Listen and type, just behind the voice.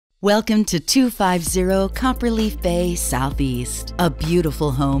Welcome to 250 Copperleaf Bay Southeast, a beautiful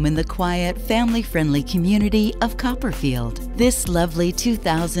home in the quiet, family-friendly community of Copperfield. This lovely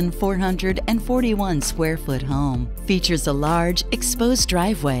 2,441 square foot home features a large, exposed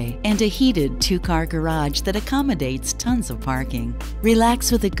driveway and a heated two-car garage that accommodates tons of parking.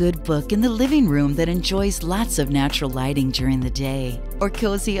 Relax with a good book in the living room that enjoys lots of natural lighting during the day, or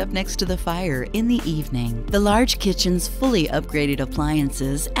cozy up next to the fire in the evening. The large kitchen's fully upgraded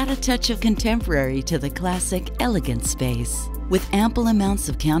appliances add a touch of contemporary to the classic, elegant space, with ample amounts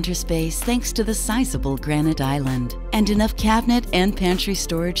of counter space thanks to the sizable granite island, and enough cabinet and pantry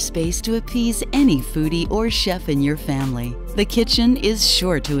storage space to appease any foodie or chef in your family. The kitchen is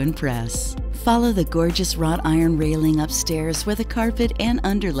sure to impress. Follow the gorgeous wrought iron railing upstairs where the carpet and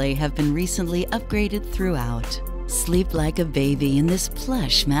underlay have been recently upgraded throughout. Sleep like a baby in this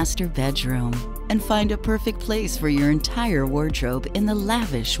plush master bedroom and find a perfect place for your entire wardrobe in the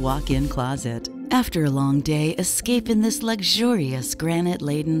lavish walk-in closet. After a long day, escape in this luxurious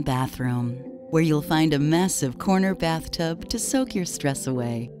granite-laden bathroom, where you'll find a massive corner bathtub to soak your stress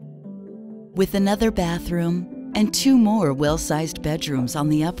away. With another bathroom and two more well-sized bedrooms on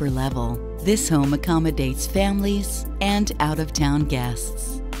the upper level, this home accommodates families and out-of-town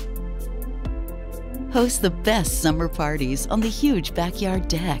guests. Host the best summer parties on the huge backyard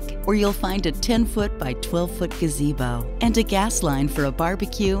deck, where you'll find a 10-foot by 12-foot gazebo and a gas line for a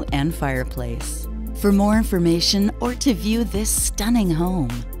barbecue and fireplace. For more information or to view this stunning home,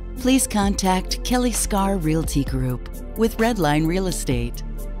 please contact Kelley Skar Realty Group with Redline Real Estate.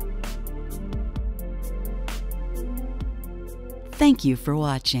 Thank you for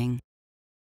watching.